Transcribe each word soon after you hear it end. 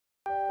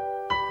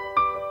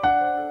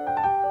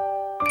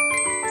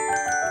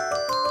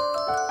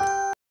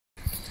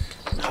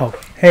Oh,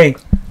 hey,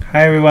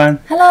 hi everyone.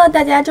 Hello，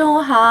 大家中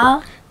午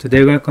好。 Today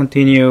we're going to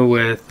continue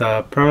with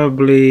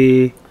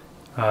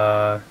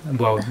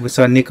we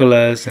saw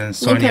Nicholas and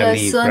Sonia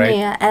leave,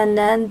 Sonia, right? and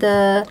then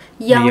the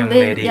young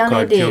lady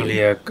called lady.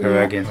 Julia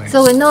Karagian. Yeah.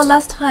 So we know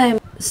last time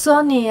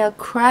Sonia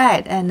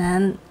cried and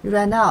then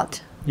ran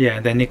out.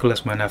 Yeah, then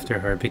Nicholas went after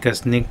her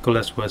because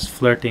Nicholas was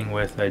flirting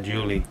with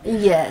Julie.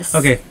 Yes.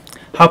 Okay,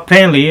 how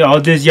plainly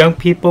all these young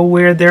people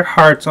wear their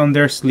hearts on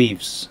their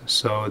sleeves.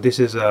 So this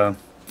is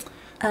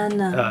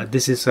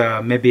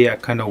maybe a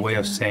kind of way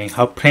of saying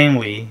how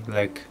plainly,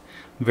 like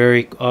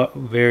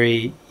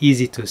very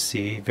easy to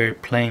see, very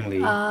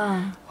plainly.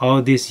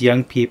 All these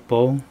young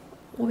people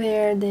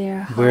wear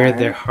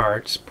their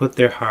hearts, put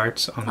their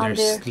hearts on their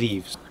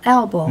sleeves.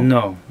 Elbow?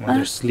 No, on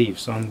their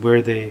sleeves, on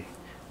where they.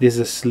 This is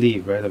a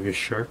sleeve, right, of your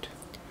shirt.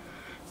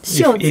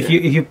 If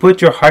you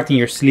put your heart in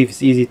your sleeve,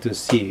 it's easy to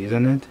see,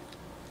 isn't it?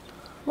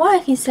 Why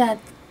he said?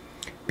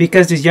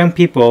 Because these young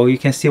people, you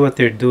can see what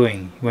they're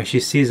doing. When she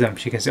sees them,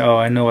 she can say, "Oh,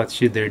 I know what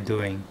they're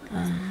doing."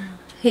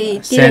 He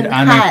didn't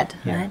hide,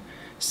 right?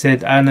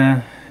 Said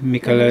Anna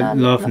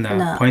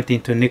Mikhailovna,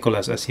 pointing to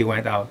Nicholas as he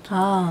went out.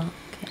 Oh,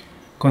 okay.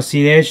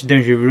 Conciliage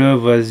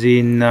dangereux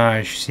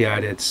voisinage, she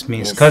added,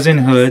 means Yes,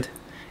 cousinhood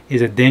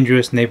is a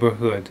dangerous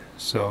neighborhood.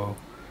 So,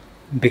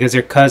 because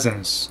they're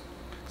cousins,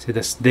 so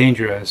that's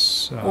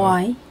dangerous.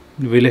 Why?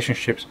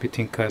 Relationships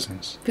between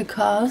cousins.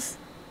 Because?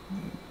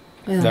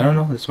 I don't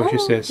know, that's what she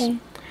says. Okay.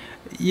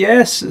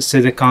 Yes,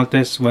 said the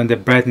Countess, when the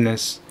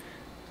brightness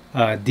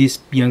these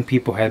young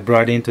people had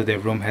brought into their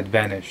room had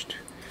vanished.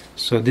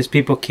 So these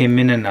people came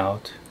in and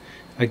out.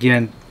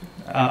 Again,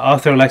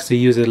 author likes to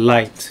use a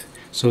light.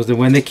 So that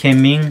when they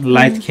came in,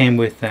 light came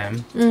with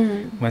them.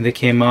 When they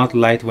came out,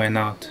 light went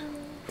out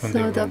from the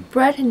room. So the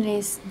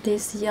brightness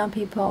these young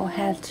people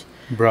had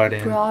brought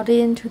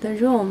into the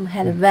room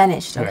had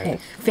vanished. Right. Okay,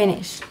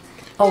 finished.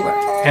 Over.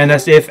 And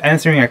as if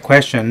answering a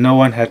question no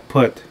one had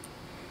put.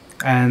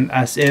 And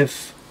as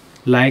if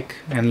like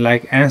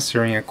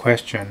answering a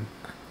question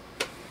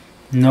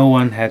no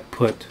one had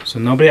put. So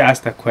nobody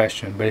asked a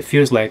question, but it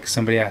feels like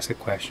somebody asked a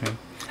question.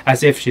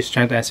 As if she's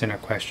trying to answer a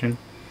question.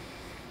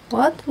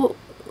 What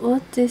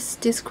this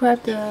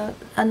describe the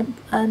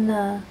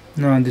No,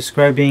 I'm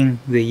describing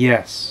the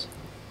yes.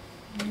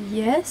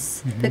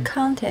 Yes, the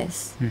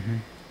Countess.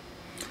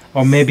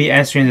 Or maybe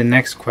answering the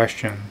next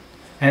question.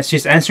 And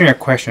she's answering a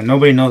question.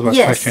 Nobody knows what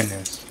question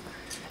is.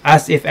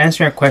 As if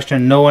answering a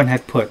question no one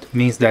had put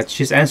means that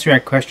she's answering a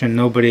question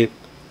nobody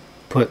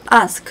put.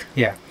 Ask.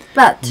 Yeah.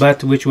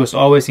 But which was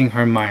always in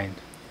her mind.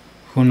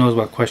 Who knows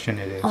what question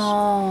it is.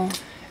 Oh.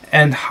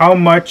 And how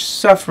much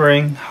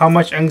suffering, how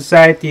much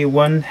anxiety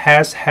one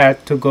has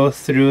had to go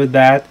through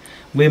that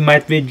we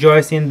might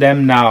rejoice in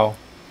them now.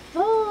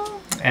 Oh.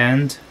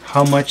 And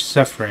how much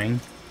suffering.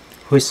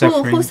 Who's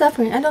suffering? Who's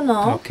suffering? I don't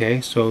know. Okay,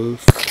 so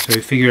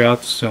we figure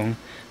out soon.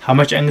 How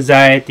much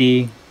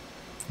anxiety,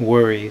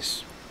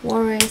 worries.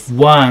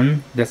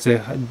 One, that's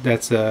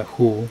a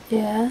who.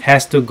 Yeah.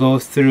 Has to go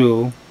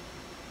through.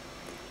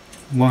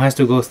 One has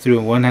to go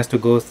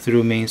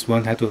through means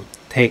one has to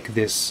take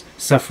this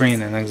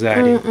suffering and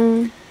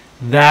anxiety.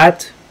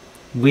 That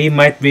we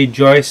might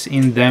rejoice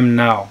in them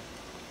now.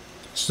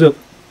 So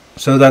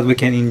that we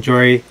can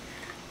enjoy,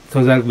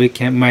 so that we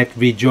might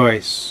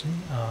rejoice,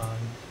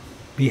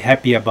 be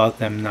happy about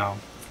them now.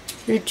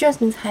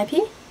 Rejoice means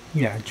happy?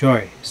 Yeah,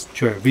 joy,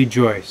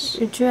 rejoice.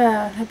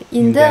 Rejoice, happy.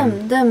 In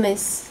them. Them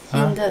is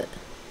in the...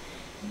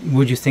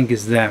 What do you think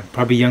is them?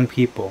 Probably young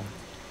people.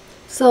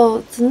 So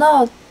it's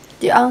not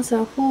the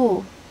answer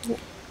who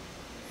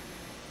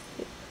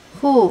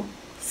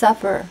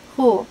suffer,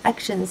 who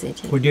actions it.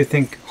 Who do you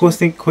think? Who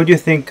do you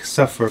think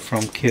suffer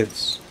from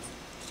kids?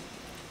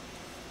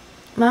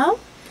 Mom?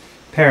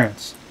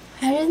 Parents.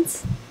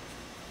 Parents?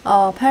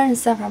 Oh,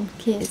 parents suffer from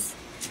kids.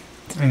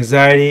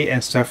 Anxiety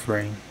and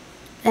suffering.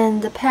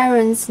 And the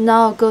parents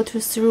now go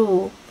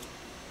through.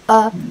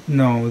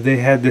 No, they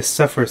had this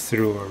suffer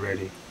through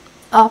already.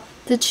 Oh,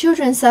 the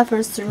children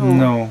suffer through.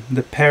 No,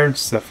 the parents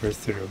suffer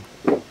through.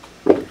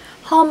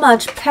 How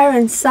much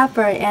parents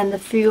suffer and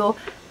feel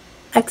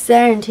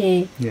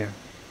anxiety. Yeah.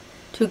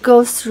 To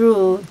go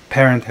through.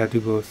 Parent had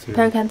to go through.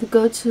 Parent had to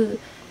go to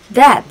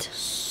that.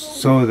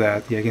 So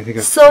that, yeah, I can think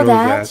of so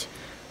that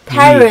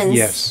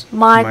parents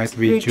might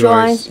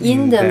rejoice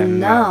in them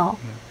now.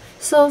 Yeah.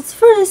 So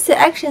first the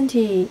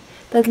anxiety,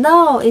 but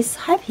now it's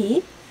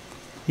happy.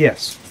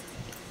 Yes.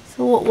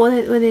 So what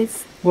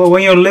is? Well,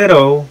 when you're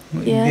little,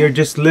 you're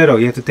just little.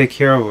 You have to take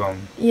care of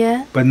them.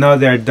 Yeah. But now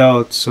they're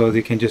adults, so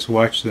they can just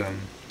watch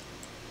them.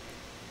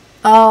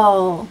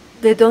 Oh,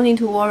 they don't need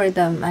to worry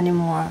them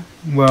anymore.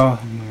 Well,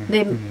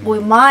 we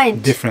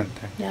might. Different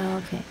thing. Yeah.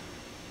 Okay.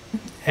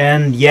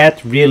 And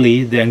yet,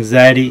 really, the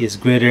anxiety is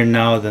greater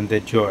now than the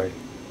joy.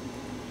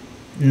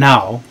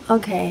 Now.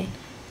 Okay.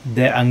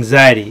 The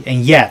anxiety,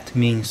 and yet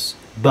means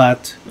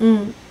but.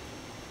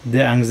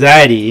 The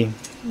anxiety,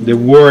 the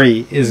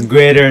worry is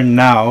greater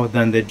now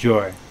than the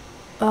joy.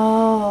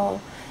 Oh.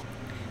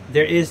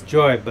 There is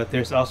joy, but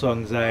there's also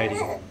anxiety.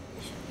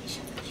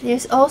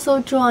 There's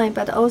also joy,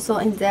 but also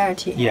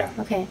anxiety. Yeah.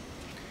 Okay.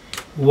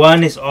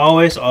 One is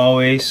always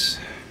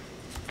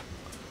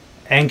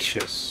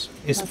anxious,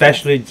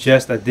 especially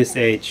just at this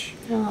age.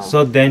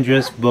 So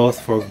dangerous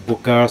both for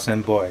girls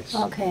and boys.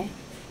 Okay.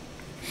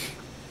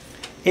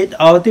 It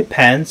all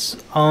depends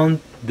on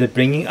the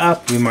bringing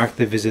up, remarked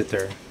the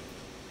visitor.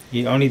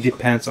 It only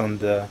depends on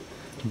the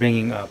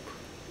bringing up.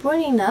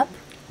 Bringing up?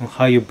 On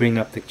how you bring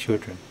up the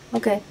children.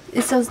 Okay.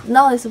 So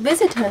now this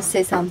visitor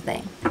say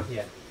something.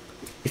 Yeah.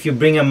 If you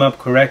bring them up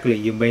correctly,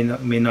 you may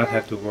not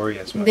have to worry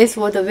as much. This is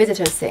what the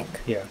visitor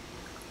think. Yeah.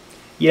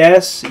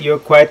 Yes, you're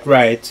quite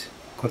right,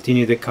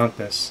 continued the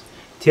Countess.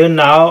 Till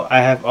now,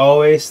 I have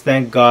always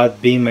thanked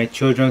God being my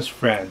children's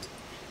friend,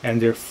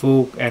 and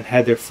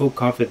had their full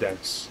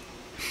confidence.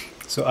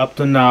 So up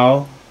to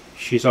now,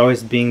 she's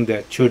always being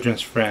the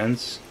children's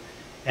friends,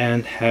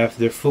 and have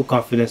their full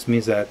confidence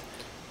means that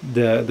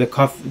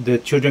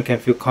the children can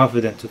feel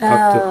confident to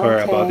talk to her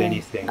about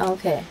anything.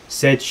 Okay.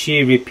 Said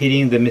she,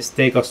 repeating the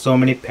mistake of so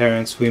many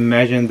parents who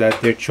imagine that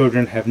their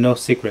children have no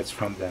secrets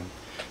from them.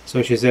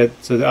 So she said.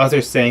 So the author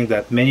is saying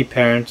that many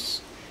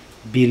parents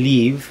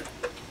believe.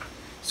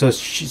 So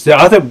the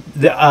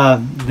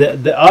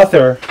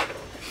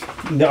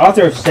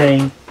author is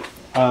saying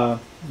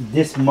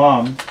this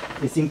mom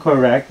is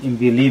incorrect in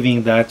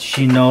believing that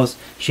she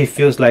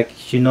feels like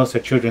she knows her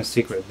children's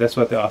secret. That's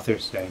what the author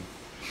is saying.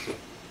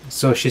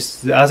 So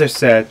the author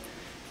said,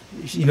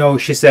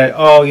 she said,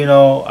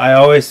 I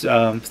always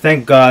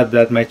thank God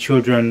that I'm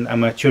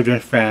my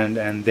children's friend,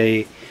 and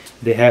they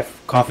have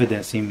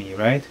confidence in me,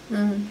 right?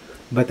 Mm-hmm.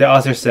 But the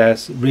author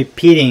says,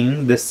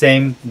 repeating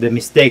the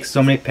mistakes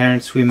so many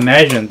parents who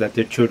imagine that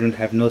their children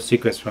have no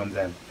secrets from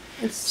them.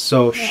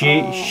 So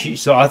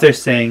so author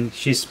is saying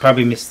she's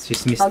probably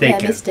she's mistaken.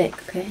 Okay, mistake.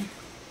 Okay.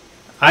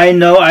 I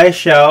know I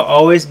shall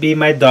always be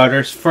my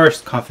daughter's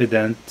first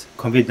confidant.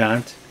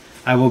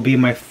 I will be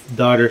my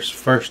daughter's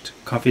first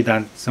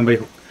confidant. Somebody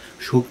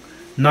who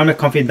not a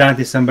confidant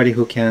is somebody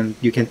who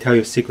you can tell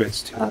your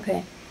secrets to.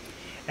 Okay.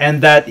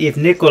 And that if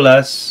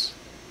Nicholas,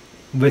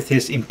 with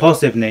his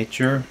impulsive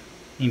nature,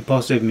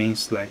 impulsive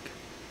means like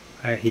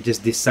he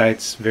just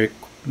decides very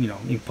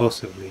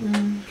impulsively,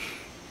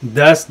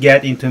 does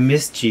get into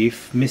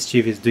mischief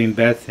is doing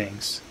bad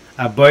things,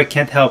 a boy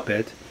can't help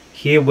it,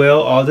 he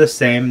will all the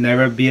same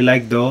never be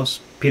like those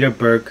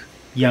Petersburg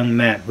young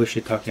men. Who's she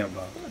talking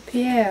about?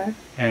 Pierre.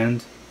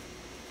 And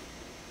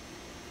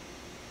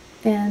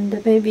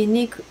maybe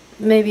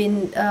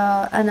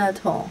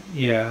Anatole.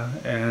 Yeah,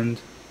 and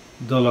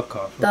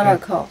Dolokhov. Okay?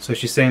 Dolokhov. So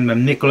she's saying that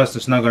Nicholas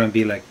is not going to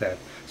be like that.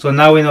 So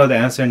now we know the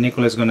answer.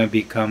 Nicholas is going to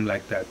become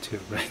like that too,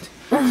 right?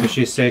 So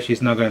she says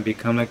she's not going to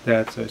become like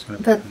that. So it's going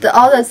to. But the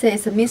author says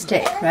it's a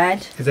mistake,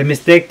 right? It's a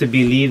mistake to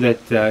believe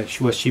that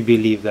she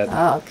believed that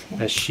that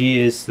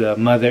the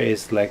mother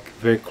is like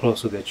very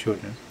close to their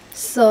children.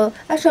 So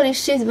actually,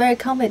 she's very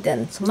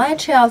confident. So my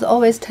child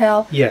always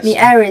tell yes, me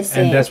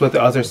everything. And that's what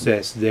the author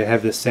says. They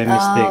have the same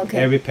mistake. Okay.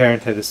 Every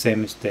parent has the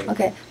same mistake.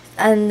 Okay,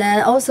 and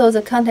then also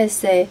the context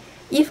say,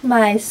 if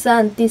my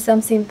son did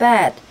something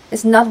bad,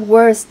 it's not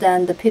worse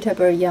than the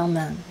Petersburg young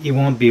man. It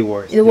won't be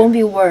worse. It won't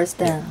be worse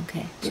than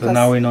okay. So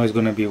now we know it's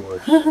gonna be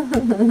worse.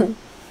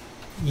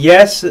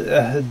 Yes,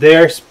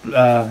 they're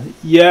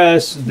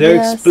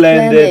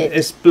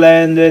splendid.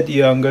 Splendid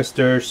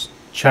youngsters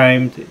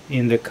chimed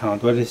in the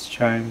count. What is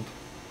chimed?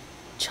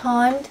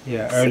 Chimed?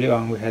 Yeah, early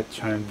on we had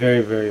chimed.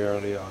 Very, very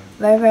early on.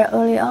 Very, very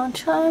early on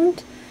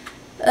chimed.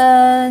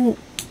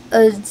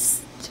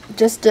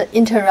 Just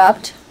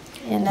interrupt.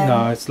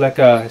 No, it's like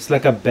a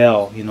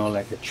bell,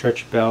 like a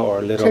church bell or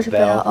a little church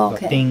bell.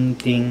 Okay. Ding,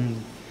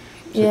 ding.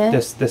 So yeah.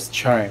 That's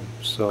chime.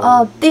 So.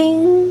 Oh,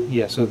 ding.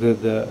 Yeah. So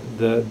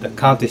the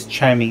count is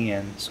chiming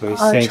in. So he's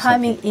saying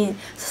chiming something. in.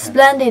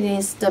 Splendid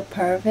is the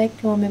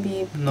perfect or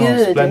maybe no, good.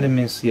 No, splendid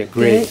means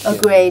great. Oh,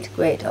 yeah.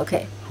 Great.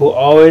 Okay. Who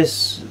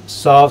always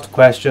solved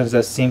questions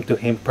that seemed to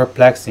him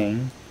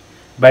perplexing,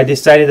 by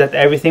deciding that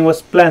everything was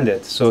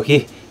splendid. So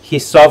he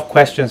solved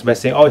questions by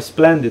saying, "Oh, it's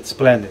splendid,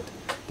 splendid."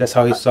 That's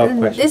how he solved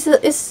questions.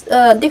 This is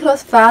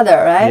Nicholas' father,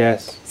 right?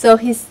 Yes. So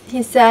he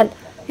said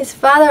his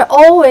father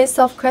always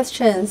solved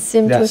questions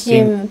seemed to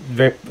him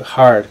very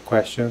hard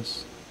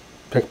questions.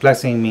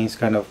 Perplexing means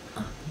kind of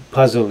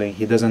puzzling.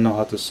 He doesn't know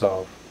how to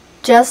solve.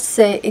 Just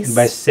say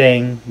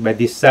by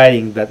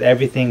deciding that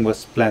everything was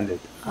splendid.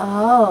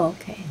 Oh,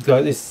 okay.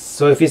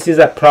 So if he sees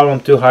a problem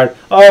too hard,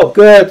 oh,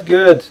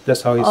 good.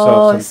 That's how he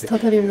solves something.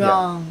 Oh, it's totally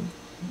wrong.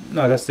 Yeah.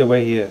 No, that's the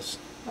way he is.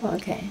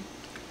 Okay.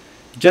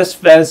 Just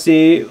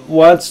fancy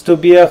wants to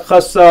be a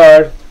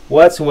hussar.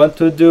 What's one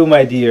to do,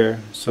 my dear?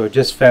 So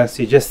just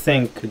fancy, just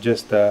think,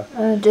 just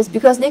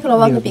because Nicola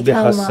wants to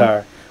become a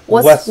hussar.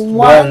 What's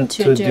one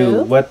to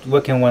do?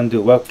 What can one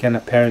do? What can a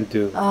parent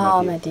do?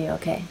 Oh, my dear.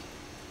 Okay.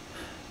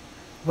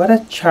 What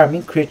a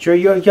charming creature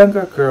your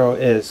younger girl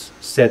is,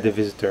 said the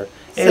visitor.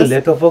 A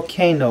little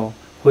volcano.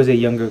 Who's a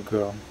younger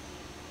girl?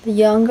 The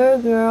younger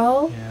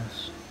girl?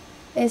 Yes.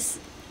 Is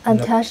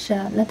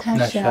Natasha,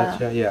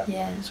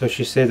 yeah. So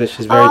she said that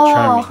she's very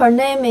charming. Her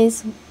name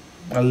is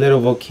a little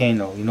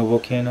volcano. You know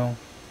volcano?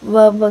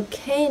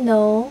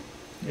 Volcano.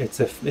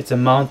 It's a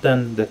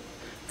mountain that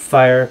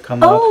fire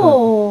come out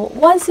from.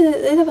 What's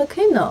a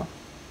volcano?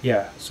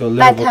 Yeah, so little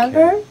Bad volcano.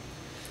 temper?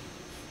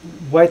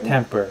 White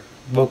temper.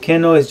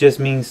 Volcano is just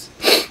means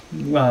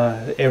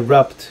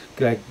erupt,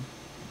 like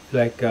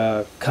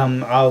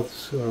come out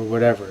or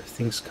whatever.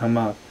 Things come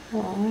out.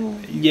 Oh.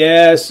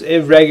 Yes,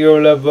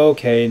 irregular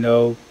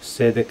volcano,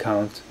 said the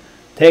count.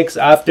 Takes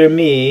after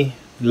me,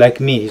 like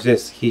me.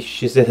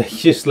 She said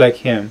just like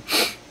him.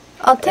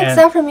 Oh, takes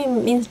after me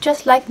means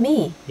just like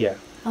me. Yeah.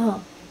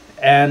 Oh.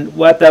 And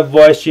what a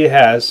voice she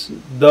has.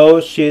 Though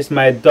she's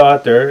my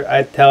daughter,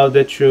 I tell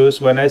the truth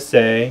when I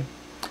say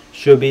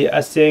she'll be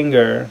a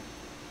singer.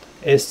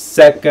 Is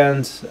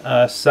second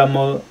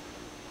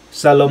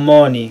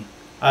Salomoni.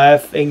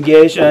 I've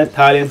engaged an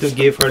Italian to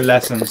give her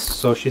lessons,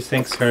 so she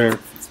thinks her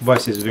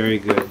voice is very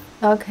good.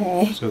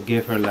 Okay. So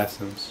give her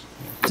lessons.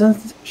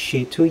 Isn't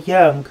she too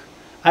young?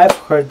 I've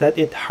heard that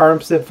it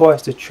harms the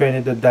voice to train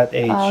it at that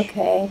age.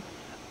 Okay.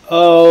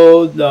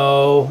 Oh,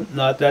 no,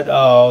 not at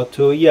all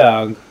too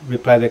young,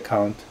 replied the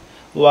Count.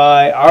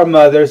 Why, our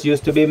mothers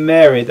used to be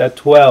married at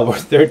 12 or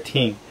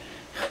 13.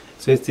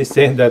 So it's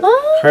saying that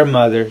her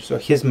mother, so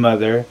his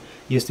mother,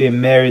 used to be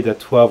married at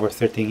 12 or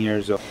 13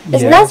 years old.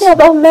 It's nothing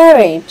about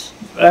marriage.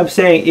 I'm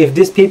saying if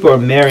these people are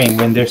marrying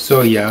when they're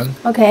so young,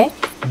 Okay.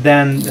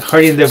 then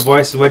hurting their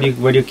voice, what do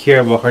you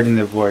care about hurting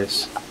their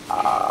voice?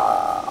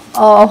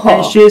 Oh.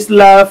 And she's in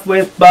love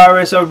with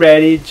Boris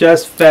already,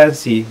 just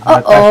fancy.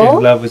 Natasha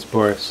in love with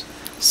Boris,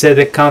 said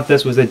the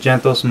Countess with a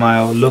gentle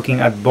smile, looking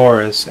at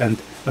Boris, and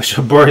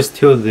Boris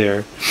still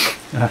there.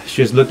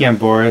 She was looking at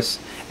Boris,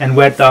 and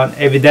went on,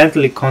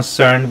 evidently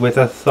concerned with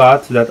a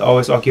thought that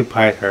always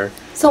occupied her.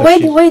 So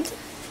wait.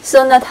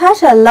 So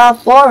Natasha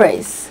loves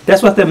Boris.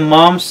 That's what the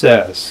mom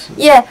says.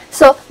 Yeah.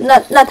 So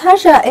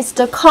Natasha is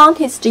the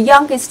Countess, the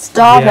youngest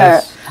daughter,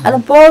 Yes.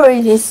 and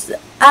Boris is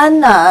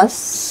Anna's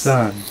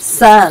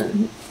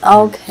son.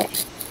 Okay.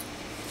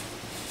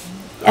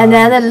 And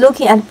then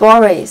looking at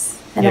Boris,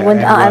 and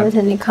went on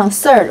evidently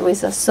concerned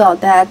with a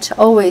thought that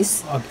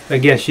always.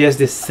 Again, she has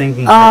this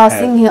thinking.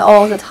 Thinking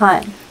all the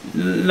time.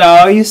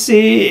 Now, you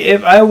see,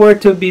 if I were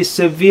to be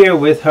severe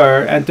with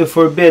her and to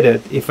forbid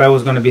it, if I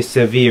was going to be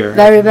severe,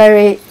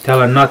 very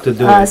tell her not to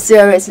do it.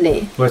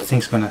 Seriously. What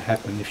thing's going to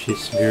happen if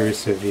she's very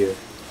severe?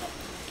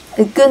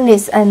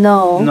 Goodness, I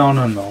know. No.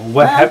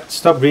 What?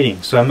 Stop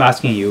reading. So I'm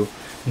asking you,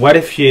 what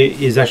if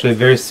she is actually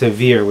very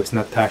severe with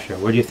Natasha?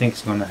 What do you think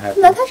is going to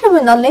happen? Natasha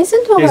will not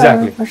listen to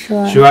Exactly. her. For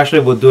sure. She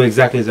actually will do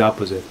exactly the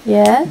opposite.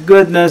 Yeah.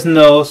 Goodness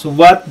knows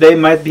what they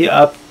might be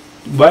up.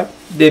 What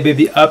they may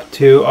be up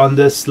to on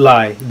the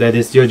sly. That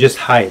is, you'll just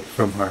hide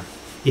from her.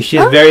 If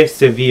she's very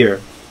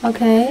severe,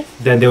 okay,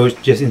 then they will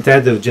just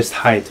just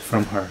hide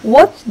from her.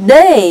 What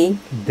they?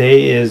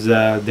 They is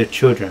their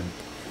children.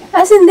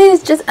 I think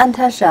this is just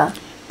Natasha.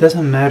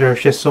 Doesn't matter.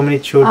 She has so many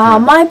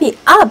children. Might be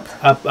up.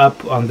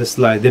 Up on the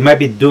slide. They might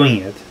be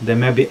doing it. They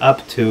might be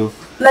up to.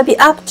 Maybe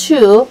up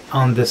to.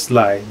 On the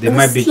slide. They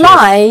might be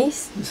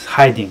just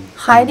hiding.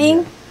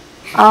 Hiding.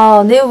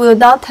 Oh, they will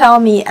not tell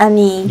me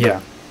any.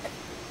 Yeah.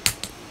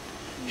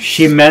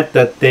 She meant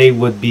that they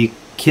would be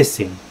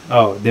kissing.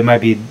 Oh, they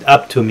might be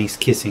up to means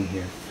kissing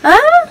here.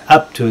 Huh?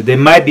 Up to. They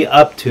might be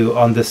up to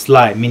on the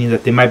slide, meaning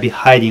that they might be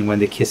hiding when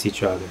they kiss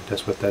each other.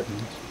 That's what that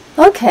means.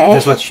 Okay.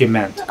 That's what she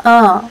meant.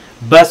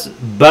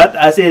 But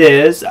as it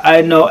is,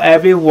 I know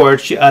every word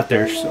she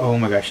utters. Oh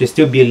my gosh, she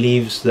still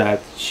believes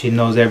that she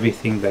knows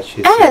everything that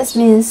she says. As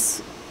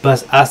means.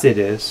 But as it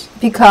is.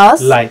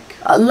 Because. Like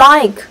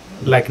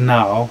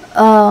now.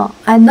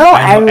 I know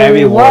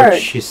every word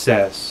she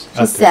says.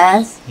 She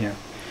says. Yeah.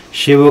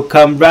 She will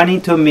come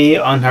running to me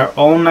on her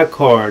own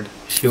accord.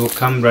 She will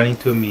come running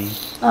to me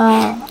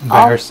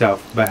by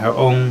herself, by her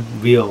own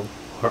will,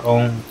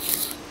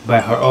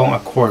 by her own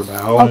accord, by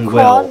her own will.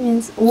 Accord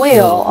means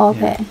will.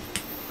 Okay. Yeah.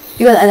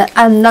 Because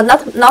I'm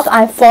not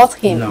I force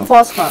him. No.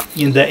 Force her.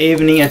 In the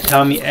evening and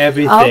tell me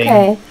everything.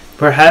 Okay.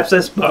 Perhaps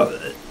I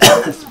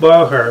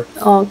spoil her.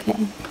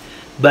 Okay.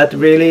 But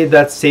really,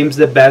 that seems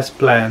the best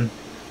plan.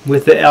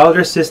 With the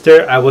elder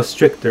sister, I was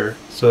stricter.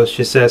 So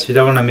she says she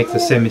don't want to make the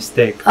same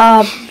mistake.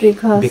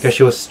 Because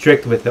she was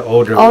strict with the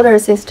older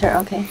sister.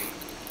 Okay.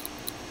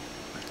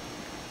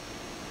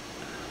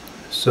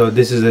 So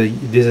this is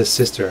a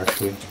sister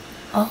actually.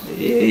 Oh.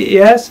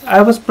 Yes,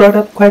 I was brought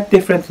up quite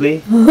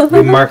differently,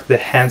 remarked the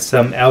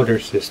handsome elder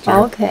sister.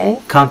 Okay.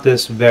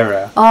 Countess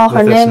Vera. Oh,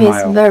 her name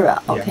is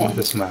Vera. Okay. Yeah, with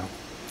a smile.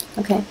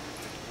 Okay.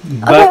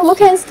 Okay, we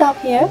can stop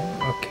here.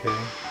 Okay.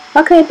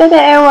 Okay, bye bye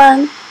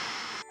everyone.